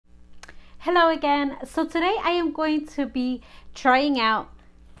Hello again. So today I am going to be trying out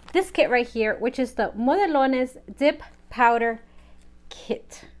this kit right here, which is the Modelones Dip Powder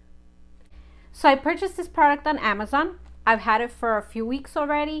Kit. So I purchased this product on Amazon. I've had it for a few weeks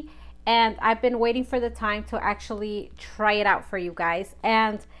already, and I've been waiting for the time to actually try it out for you guys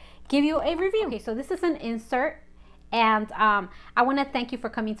and give you a review. Okay, so this is an insert, and I want to thank you for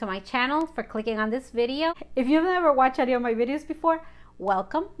coming to my channel, for clicking on this video. If you've never watched any of my videos before,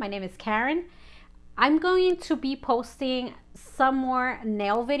 welcome. My name is Karen. I'm going to be posting some more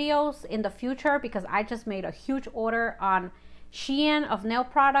nail videos in the future because I just made a huge order on Shein of nail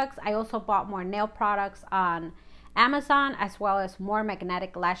products. I also bought more nail products on Amazon, as well as more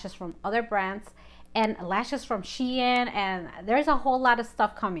magnetic lashes from other brands and lashes from Shein, and there's a whole lot of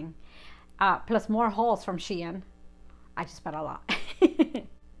stuff coming, plus more hauls from Shein. I just spent a lot.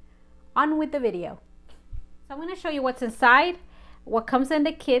 On with the video. So I'm going to show you what's inside, what comes in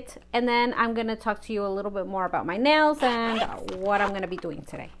the kit, and then I'm going to talk to you a little bit more about my nails and what I'm going to be doing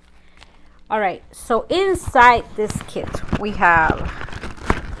today. All right, so inside this kit we have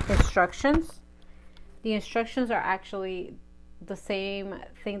instructions. The instructions are actually the same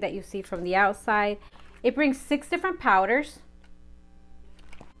thing that you see from the outside. It brings 6 different powders.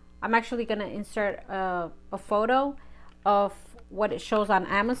 I'm actually going to insert a photo of what it shows on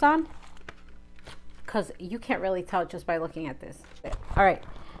Amazon, because you can't really tell just by looking at this. All right,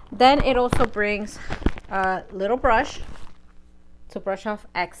 then it also brings a little brush to brush off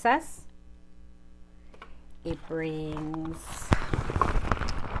excess. It brings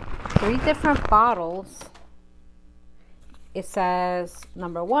 3 different bottles. It says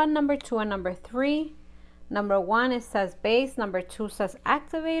number 1, number 2, and number 3. Number 1, it says base, number 2 says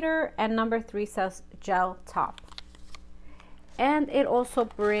activator, and number 3 says gel top. And it also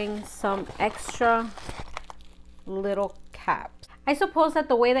brings some extra little caps. I suppose that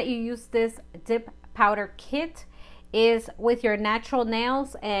the way that you use this dip powder kit is with your natural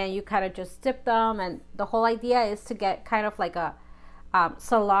nails, and you kind of just dip them, and the whole idea is to get kind of like a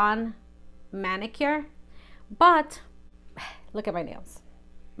salon manicure. But look at my nails.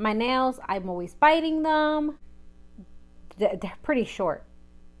 My nails, I'm always biting them. They're pretty short,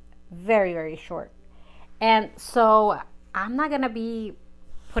 very, very short. And so I'm not gonna be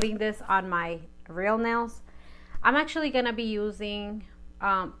putting this on my real nails. I'm actually gonna be using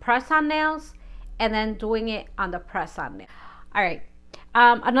press-on nails and then doing it on the press-on nail. All right,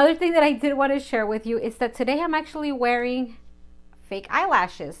 another thing that I did want to share with you is that today I'm actually wearing fake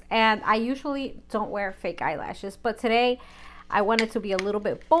eyelashes, and I usually don't wear fake eyelashes, but today I wanted to be a little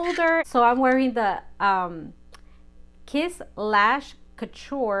bit bolder, so I'm wearing the Kiss Lash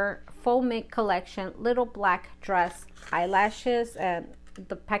Couture Faux Mink Collection Little Black Dress eyelashes, and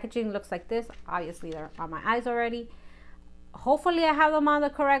the packaging looks like this. Obviously they're on my eyes already. Hopefully I have them on the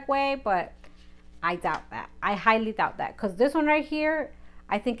correct way, but I doubt that. I highly doubt that, because this one right here,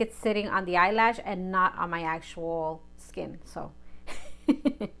 I think it's sitting on the eyelash and not on my actual skin. So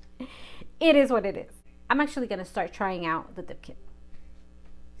it is what it is. I'm actually going to start trying out the dip kit.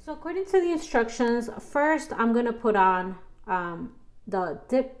 So according to the instructions, first I'm going to put on the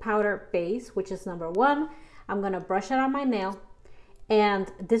dip powder base, which is number 1. I'm going to brush it on my nail,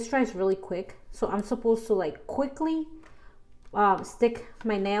 and this dries really quick, so I'm supposed to like quickly stick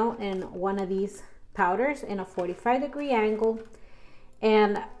my nail in one of these powders in a 45-degree angle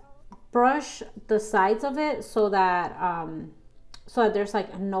and brush the sides of it so that there's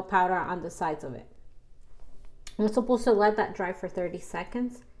like no powder on the sides of it. I'm supposed to let that dry for 30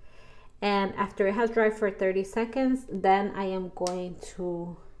 seconds. And after it has dried for 30 seconds, then I am going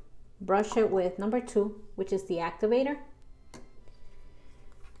to brush it with number 2, which is the activator.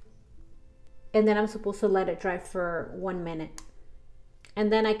 And then I'm supposed to let it dry for 1 minute.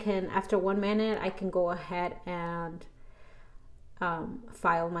 And then I can, after 1 minute, I can go ahead and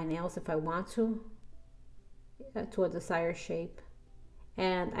file my nails if I want to a desired shape.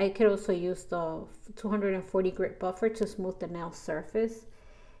 And I could also use the 240 grit buffer to smooth the nail surface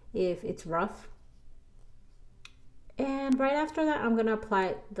if it's rough. And right after that, I'm gonna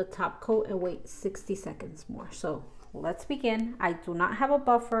apply the top coat and wait 60 seconds more. So let's begin. I do not have a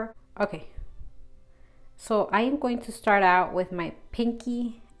buffer. Okay, so I am going to start out with my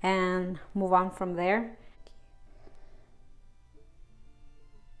pinky and move on from there.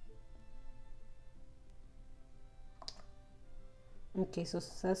 Okay, so it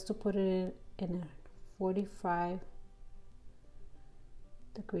says to put it in a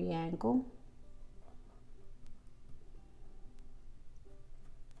 45-degree angle.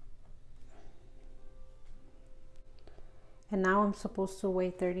 And now I'm supposed to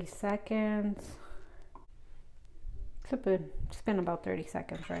wait 30 seconds. It's been about 30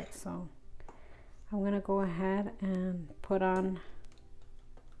 seconds, right? So I'm gonna go ahead and put on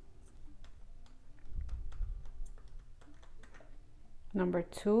number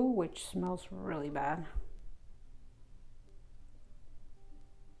 2, which smells really bad.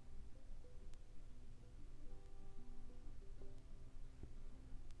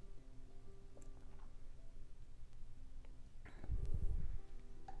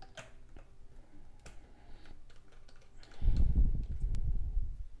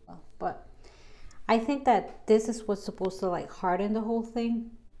 But I think that this is what's supposed to like harden the whole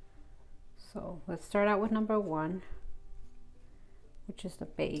thing. So let's start out with number 1, which is the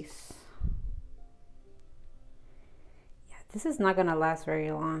base. Yeah, this is not gonna last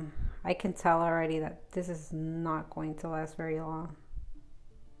very long. I can tell already that this is not going to last very long.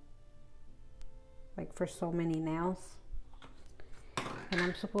 Like for so many nails. And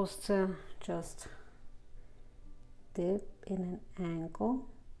I'm supposed to just dip in an angle.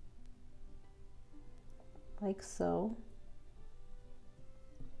 Like so.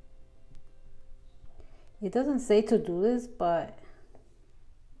 It doesn't say to do this, but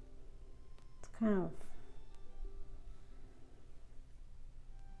it's kind of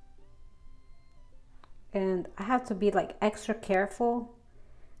and I have to be like extra careful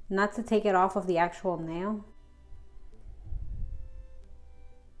not to take it off of the actual nail.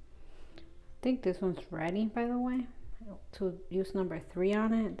 I think this one's ready, by the way, to use number 3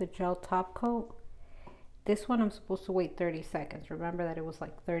 on it, the gel top coat. This one I'm supposed to wait 30 seconds. Remember that it was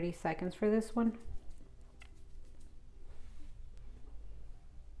like 30 seconds for this one.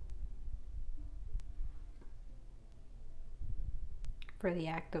 For the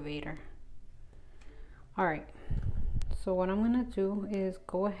activator. All right, so what I'm gonna do is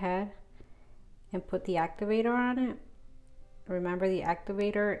go ahead and put the activator on it. Remember, the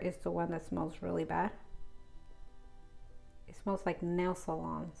activator is the one that smells really bad. It smells like nail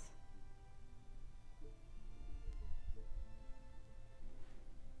salons.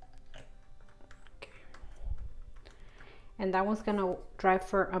 And that one's gonna dry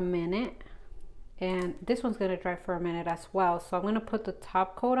for a minute, and this one's gonna dry for a minute as well. So I'm gonna put the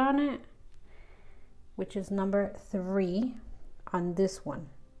top coat on it, which is number 3 on this one.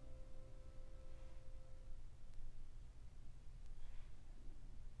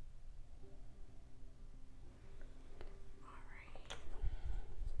 All right.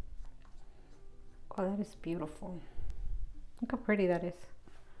 Oh, that is beautiful. Look how pretty that is.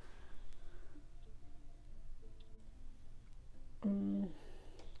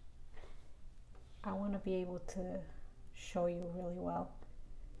 I want to be able to show you really well.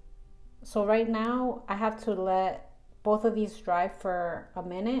 So right now I have to let both of these dry for a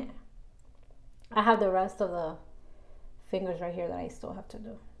minute. I have the rest of the fingers right here that I still have to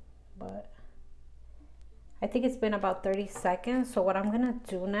do, but I think it's been about 30 seconds. So what I'm gonna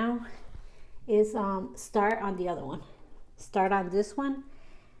do now is start on the other one. Start on this one,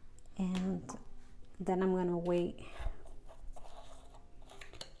 and then I'm gonna wait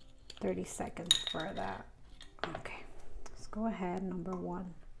 30 seconds for that. Okay, let's go ahead. Number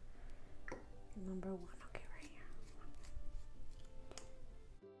 1. Number 1, okay, right here.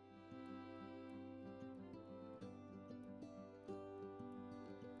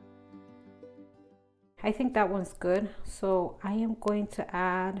 I think that one's good. So I am going to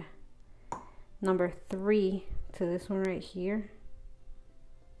add number 3 to this one right here.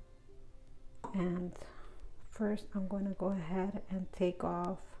 And first I'm going to go ahead and take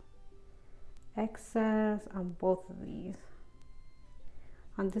off excess on both of these.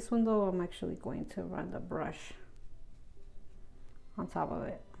 On this one though, I'm actually going to run the brush on top of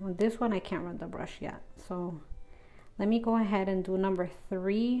it. On this one I can't run the brush yet, so let me go ahead and do number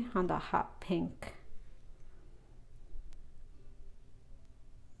 3 on the hot pink.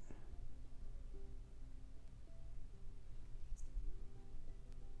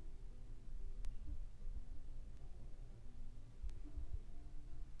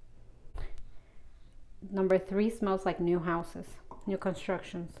 Number 3 smells like new houses, new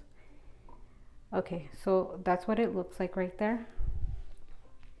constructions. Okay, so that's what it looks like right there.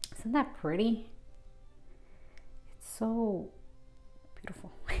 Isn't that pretty? It's so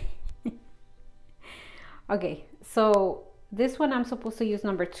beautiful. Okay, so this one I'm supposed to use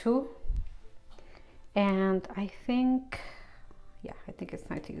number 2. And I think, yeah, I think it's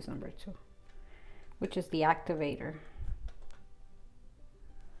time to use number 2, which is the activator.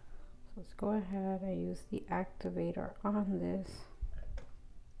 So let's go ahead and use the activator on this.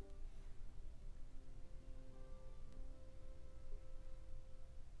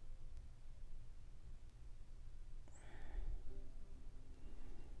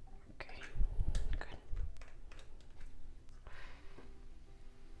 Okay, good.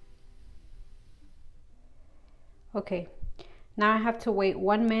 Okay, now I have to wait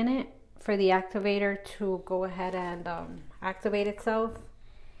 1 minute for the activator to go ahead and activate itself.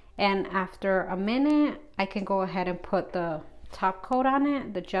 And after a minute, I can go ahead and put the top coat on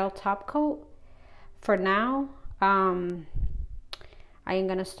it, the gel top coat. For now, I am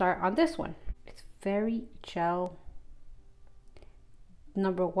gonna start on this one. It's very gel.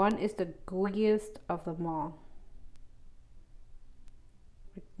 Number 1 is the gooeyest of them all.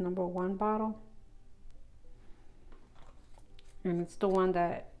 Number 1 bottle. And it's the one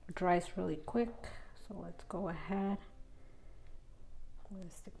that dries really quick. So let's go ahead. I'm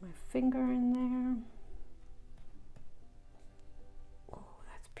gonna stick my finger in there. Oh,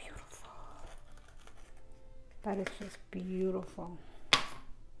 that's beautiful. That is just beautiful.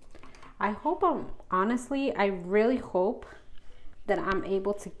 I hope honestly, I really hope that I'm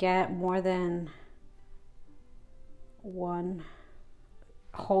able to get more than one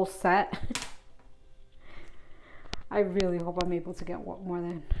whole set. I really hope I'm able to get more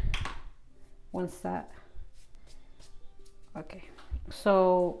than one set. Okay,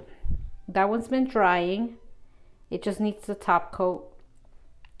 so that one's been drying. It just needs the top coat,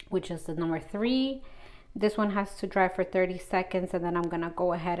 which is the number 3. This one has to dry for 30 seconds, and then I'm gonna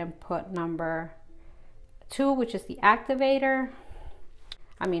go ahead and put number 2, which is the activator.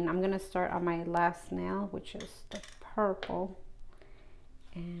 I'm gonna start on my last nail, which is the purple.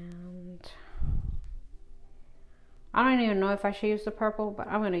 And I don't even know if I should use the purple, but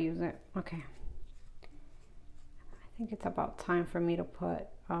I'm gonna use it. Okay. I think it's about time for me to put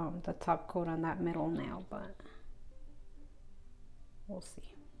the top coat on that middle nail, but we'll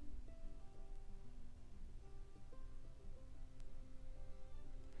see.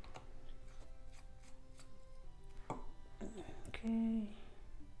 Okay.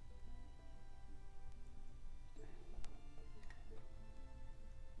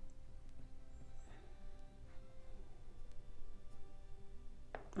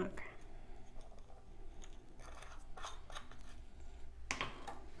 Okay.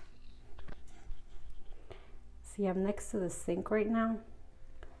 See, I'm next to the sink right now.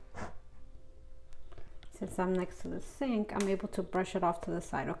 Since I'm next to the sink, I'm able to brush it off to the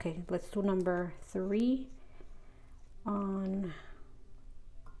side. Okay, let's do number 3 on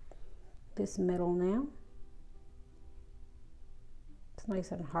this middle nail. It's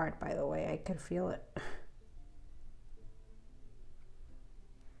nice and hard, by the way. I can feel it.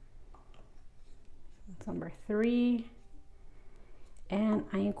 That's number 3. And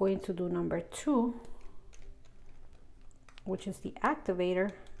I am going to do number 2, which is the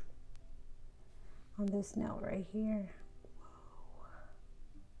activator on this nail right here.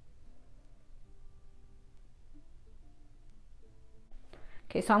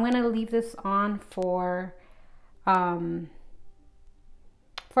 Okay, so I'm gonna leave this on for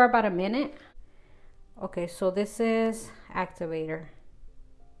about a minute. Okay, so this is activator.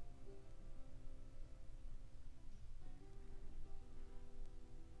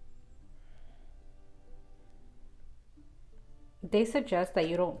 They suggest that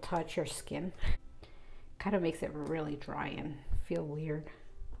you don't touch your skin. Kind of makes it really dry and feel weird.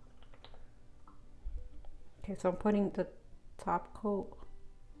 Okay, so I'm putting the top coat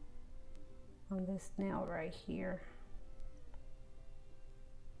on this nail right here.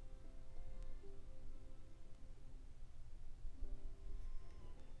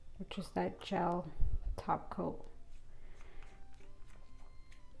 Which is that gel top coat.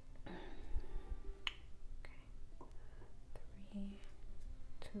 Okay, 3,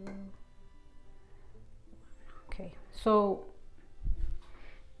 2, 1. Okay, so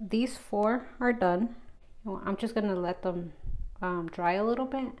these 4 are done. I'm just gonna let them dry a little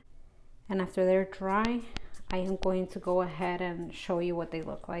bit, and after they're dry, I am going to go ahead and show you what they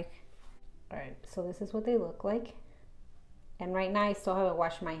look like. All right, so this is what they look like. And right now I still haven't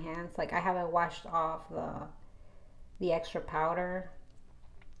washed my hands. Like, I haven't washed off the extra powder.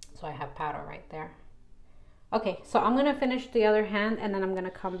 So I have powder right there. Okay, so I'm gonna finish the other hand, and then I'm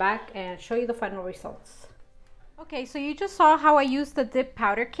gonna come back and show you the final results. Okay, so you just saw how I used the dip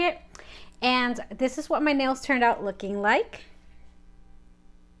powder kit, and this is what my nails turned out looking like.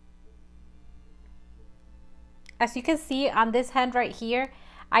 As you can see on this hand right here,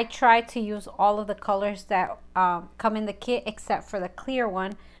 I tried to use all of the colors that come in the kit except for the clear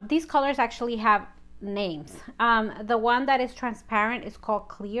one. These colors actually have names. The one that is transparent is called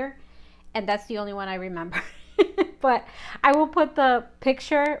clear, and that's the only one I remember. But I will put the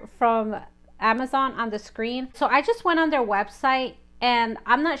picture from Amazon on the screen. So I just went on their website, and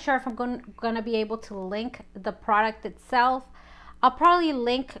I'm not sure if I'm gonna be able to link the product itself. I'll probably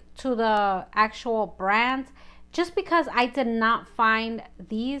link to the actual brand, just because I did not find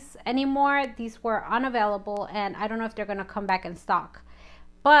these anymore. These were unavailable, and I don't know if they're going to come back in stock.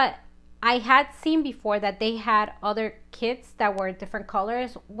 But I had seen before that they had other kits that were different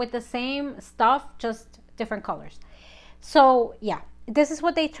colors with the same stuff, just different colors. So yeah, this is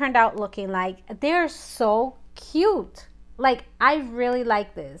what they turned out looking like. They're so cute. Like, I really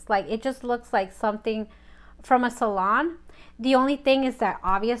like this. Like, it just looks like something from a salon. The only thing is that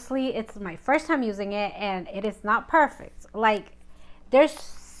obviously it's my first time using it and it is not perfect. Like, there's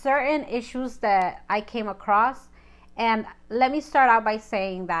certain issues that I came across. And let me start out by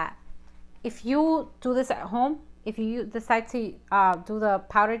saying that if you do this at home, if you decide to do the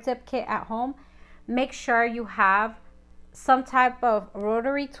powder dip kit at home, make sure you have some type of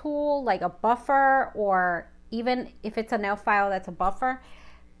rotary tool, like a buffer, or even if it's a nail file that's a buffer,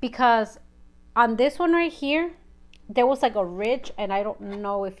 because on this one right here, there was like a ridge, and I don't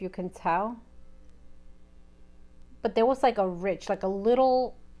know if you can tell, but there was like a ridge, like a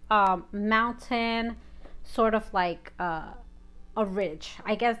little mountain, sort of like a ridge.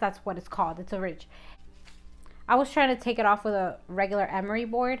 I guess that's what it's called. It's a ridge. I was trying to take it off with a regular emery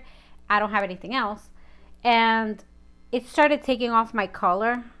board. I don't have anything else, and it started taking off my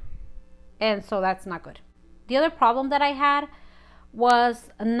color, and so that's not good. The other problem that I had was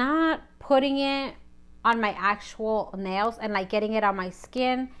not putting it on my actual nails and like getting it on my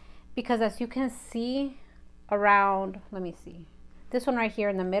skin, because as you can see around, let me see, this one right here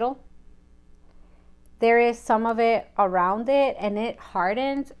in the middle, there is some of it around it, and it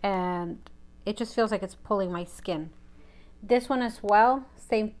hardened and it just feels like it's pulling my skin. This one as well,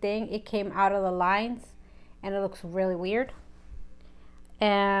 same thing, it came out of the lines and it looks really weird.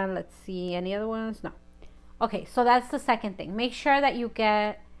 And let's see, any other ones? No. Okay, so that's the second thing. Make sure that you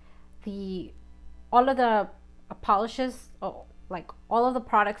get all of the polishes, like all of the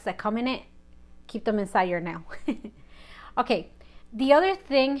products that come in it, keep them inside your nail. Okay, the other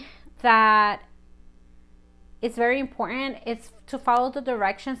thing that is very important is to follow the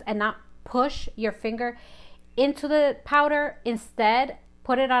directions and not push your finger into the powder. Instead,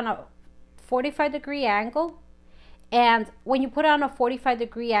 put it on a 45-degree angle. And when you put it on a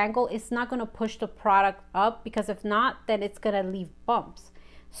 45-degree angle, it's not going to push the product up, because if not, then it's going to leave bumps.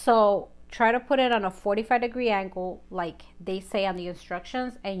 So try to put it on a 45-degree angle like they say on the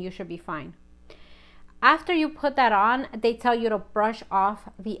instructions, and you should be fine. After you put that on, they tell you to brush off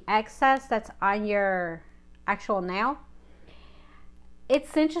the excess that's on your actual nail.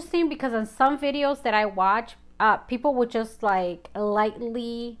 It's interesting because in some videos that I watch, people would just like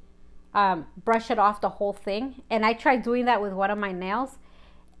lightly brush it off the whole thing, and I tried doing that with one of my nails,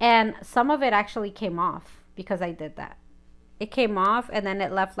 and some of it actually came off because I did that. It came off and then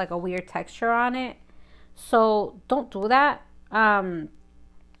it left like a weird texture on it, so don't do that.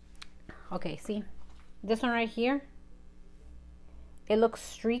 Okay, see this one right here, it looks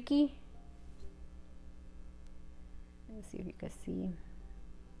streaky. Let's see if you can see.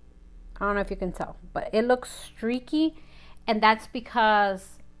 I don't know if you can tell, but it looks streaky, and that's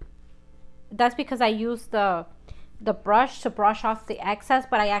because I used the brush to brush off the excess,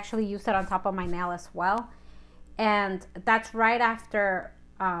 but I actually used it on top of my nail as well. And that's right after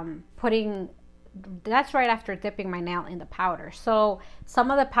dipping my nail in the powder. So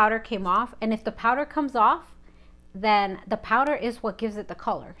some of the powder came off, and if the powder comes off, then the powder is what gives it the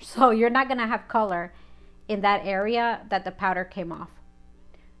color. So you're not gonna have color in that area that the powder came off.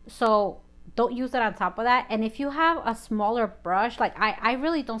 So don't use it on top of that. And if you have a smaller brush, like I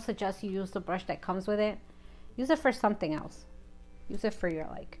really don't suggest you use the brush that comes with it. Use it for something else. Use it for your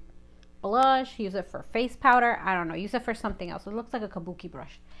like blush, use it for face powder, I don't know, use it for something else. It looks like a kabuki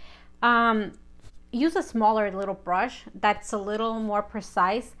brush. Use a smaller little brush that's a little more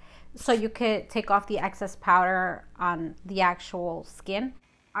precise, so you could take off the excess powder on the actual skin.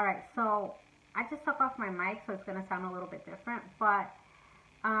 All right, so I just took off my mic, so it's gonna sound a little bit different, but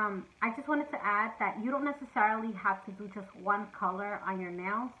I just wanted to add that you don't necessarily have to do just one color on your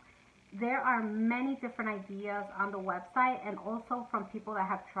nails. There are many different ideas on the website, and also from people that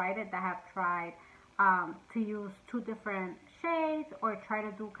have tried it, that have tried to use 2 different shades, or try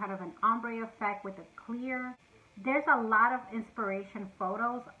to do kind of an ombre effect with a clear. There's a lot of inspiration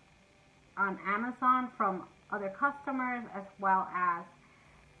photos on Amazon from other customers as well as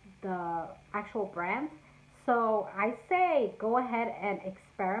the actual brands. So I say go ahead and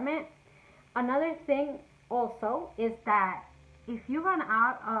experiment. Another thing also is that if you run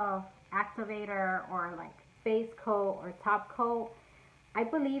out of activator or like base coat or top coat, I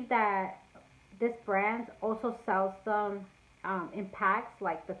believe that this brand also sells them in packs,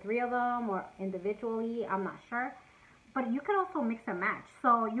 like the 3 of them or individually, I'm not sure. But you can also mix and match.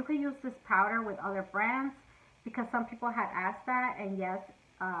 So you can use this powder with other brands. because some people had asked that, and yes,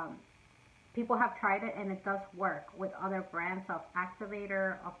 people have tried it and it does work with other brands of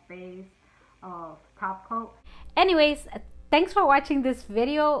activator, of base, of top coat. Anyways, thanks for watching this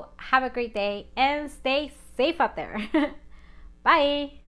video. Have a great day and stay safe out there. Bye.